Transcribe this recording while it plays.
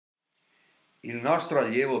Il nostro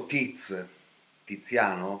allievo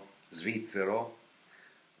Tiziano, svizzero,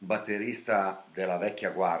 un batterista della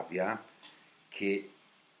vecchia guardia, che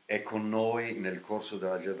è con noi nel corso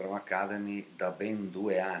della Jazz Drum Academy da ben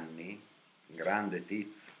 2 anni, grande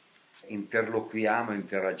Tiz, interloquiamo,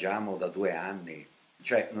 interagiamo da 2 anni,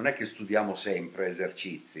 cioè non è che studiamo sempre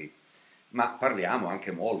esercizi, ma parliamo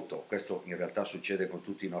anche molto, questo in realtà succede con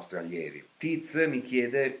tutti i nostri allievi. Tiz mi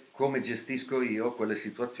chiede come gestisco io quelle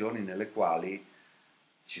situazioni nelle quali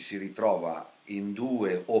ci si ritrova in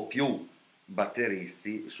due o più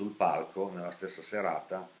batteristi sul palco nella stessa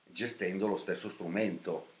serata gestendo lo stesso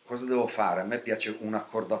strumento. Cosa devo fare? A me piace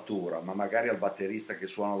un'accordatura, ma magari al batterista che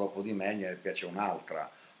suona dopo di me ne piace un'altra.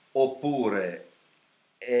 Oppure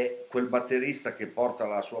è quel batterista che porta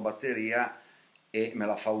la sua batteria e me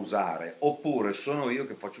la fa usare, oppure sono io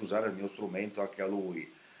che faccio usare il mio strumento anche a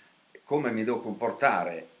lui. Come mi devo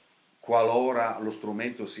comportare qualora lo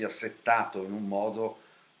strumento sia settato in un modo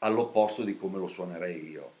all'opposto di come lo suonerei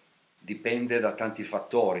io? Dipende da tanti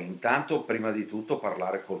fattori. Intanto, prima di tutto,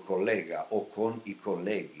 parlare col collega o con i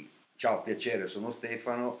colleghi. Ciao, piacere, sono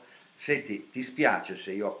Stefano. Senti, ti spiace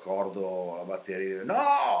se io accordo la batteria?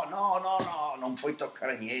 No, no, no, no, non puoi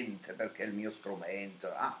toccare niente perché è il mio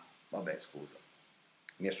strumento. Ah, vabbè, scusa,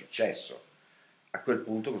 mi è successo. A quel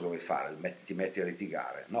punto cosa vuoi fare? Ti metti a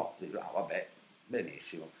litigare? No, dico, no, vabbè,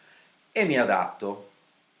 benissimo. E mi adatto.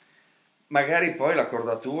 Magari poi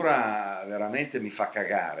l'accordatura veramente mi fa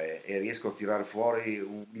cagare e riesco a tirare fuori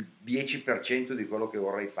il 10% di quello che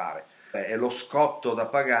vorrei fare. È lo scotto da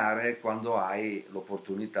pagare quando hai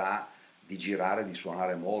l'opportunità di girare, di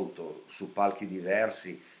suonare molto, su palchi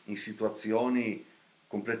diversi, in situazioni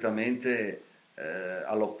completamente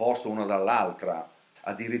all'opposto una dall'altra.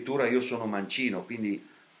 Addirittura io sono mancino, quindi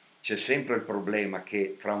c'è sempre il problema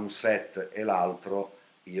che tra un set e l'altro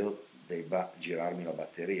io debba girarmi la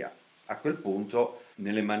batteria. A quel punto,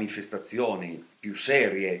 nelle manifestazioni più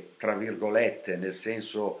serie, tra virgolette, nel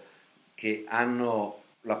senso che hanno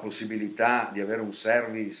la possibilità di avere un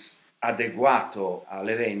service adeguato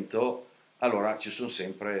all'evento, allora ci sono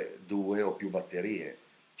sempre due o più batterie.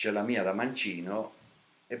 C'è la mia da mancino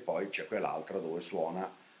e poi c'è quell'altra dove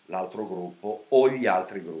suona l'altro gruppo o gli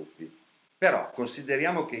altri gruppi. Però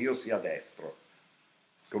consideriamo che io sia destro,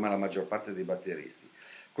 come la maggior parte dei batteristi.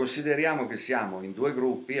 Consideriamo che siamo in due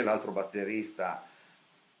gruppi e l'altro batterista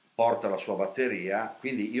porta la sua batteria,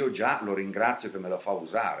 quindi io già lo ringrazio che me la fa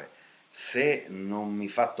usare. Se non mi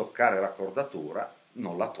fa toccare l'accordatura,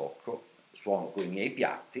 non la tocco, suono con i miei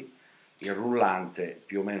piatti, il rullante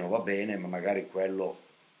più o meno va bene, ma magari quello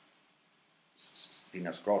di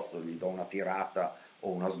nascosto gli do una tirata o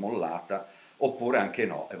una smollata, oppure anche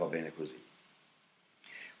no e va bene così.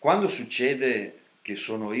 Quando succede che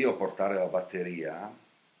sono io a portare la batteria,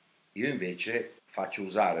 io invece faccio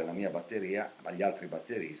usare la mia batteria agli altri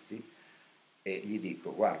batteristi e gli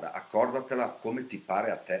dico: guarda, accordatela come ti pare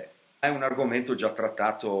a te. È un argomento già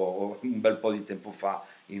trattato un bel po' di tempo fa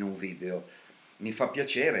in un video. Mi fa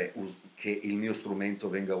piacere che il mio strumento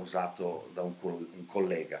venga usato da un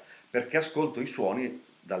collega, perché ascolto i suoni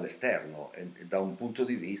dall'esterno e da un punto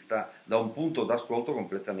di vista, da un punto d'ascolto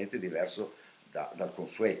completamente diverso dal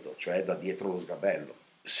consueto, cioè da dietro lo sgabello.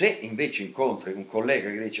 Se invece incontri un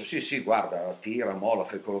collega che dice sì sì guarda tira, molla,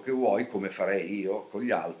 fai quello che vuoi come farei io con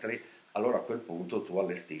gli altri, allora a quel punto tu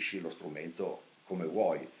allestisci lo strumento come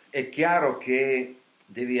vuoi. È chiaro che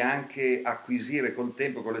devi anche acquisire col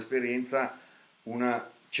tempo, con l'esperienza, una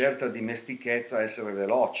certa dimestichezza a essere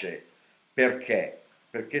veloce. Perché?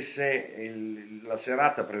 Perché se la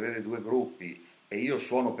serata prevede due gruppi e io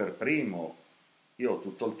suono per primo, io ho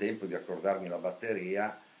tutto il tempo di accordarmi la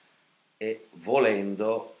batteria e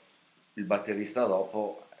volendo il batterista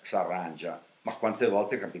dopo si arrangia. Ma quante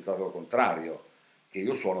volte è capitato al contrario, che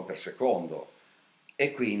io suono per secondo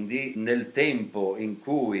e quindi nel tempo in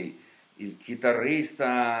cui il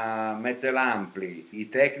chitarrista mette l'ampli, i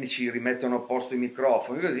tecnici rimettono a posto i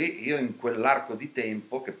microfoni, così io in quell'arco di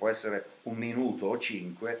tempo, che può essere 1 minuto o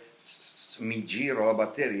 5, mi giro la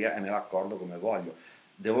batteria e me la accordo come voglio.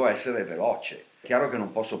 Devo essere veloce. È chiaro che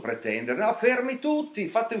non posso pretendere, no, fermi tutti,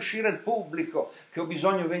 fate uscire il pubblico, che ho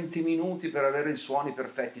bisogno 20 minuti per avere i suoni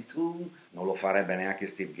perfetti. Tu non lo farebbe neanche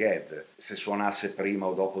Steve Gadd se suonasse prima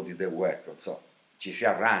o dopo di The Wack, so, ci si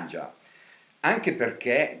arrangia. Anche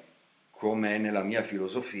perché, come è nella mia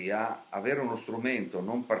filosofia, avere uno strumento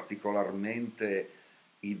non particolarmente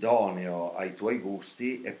idoneo ai tuoi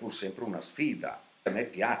gusti è pur sempre una sfida. A me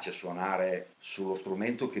piace suonare sullo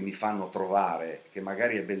strumento che mi fanno trovare, che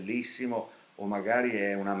magari è bellissimo o magari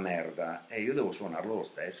è una merda, e io devo suonarlo lo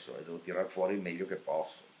stesso e devo tirare fuori il meglio che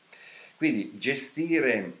posso. Quindi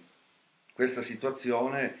gestire questa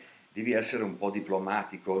situazione devi essere un po'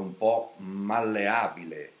 diplomatico e un po'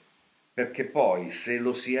 malleabile, perché poi se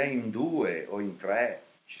lo si è in due o in tre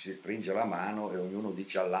ci si stringe la mano e ognuno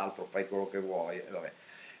dice all'altro fai quello che vuoi, e vabbè.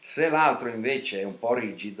 Se l'altro invece è un po'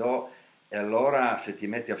 rigido, e allora se ti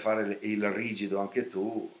metti a fare il rigido anche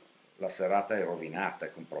tu, la serata è rovinata,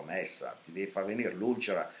 è compromessa, ti devi far venire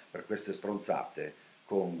l'ulcera per queste stronzate,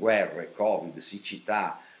 con guerre, covid,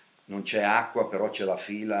 siccità, non c'è acqua, però c'è la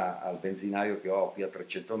fila al benzinaio che ho qui a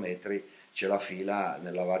 300 metri, c'è la fila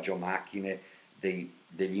nel lavaggio macchine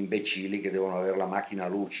degli imbecilli che devono avere la macchina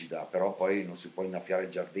lucida, però poi non si può innaffiare il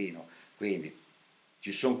giardino. Quindi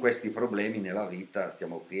ci sono questi problemi nella vita,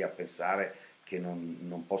 stiamo qui a pensare che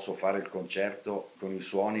non posso fare il concerto con i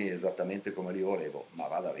suoni esattamente come li volevo, ma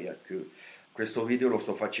vada via il cul. Questo video lo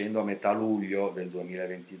sto facendo a metà luglio del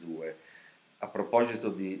 2022. A proposito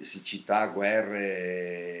di siccità,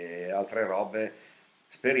 guerre e altre robe,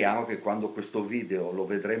 speriamo che quando questo video lo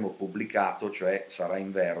vedremo pubblicato, cioè sarà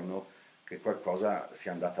inverno, che qualcosa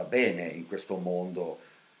sia andata bene in questo mondo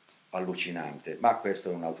allucinante. Ma questo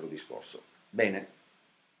è un altro discorso. Bene.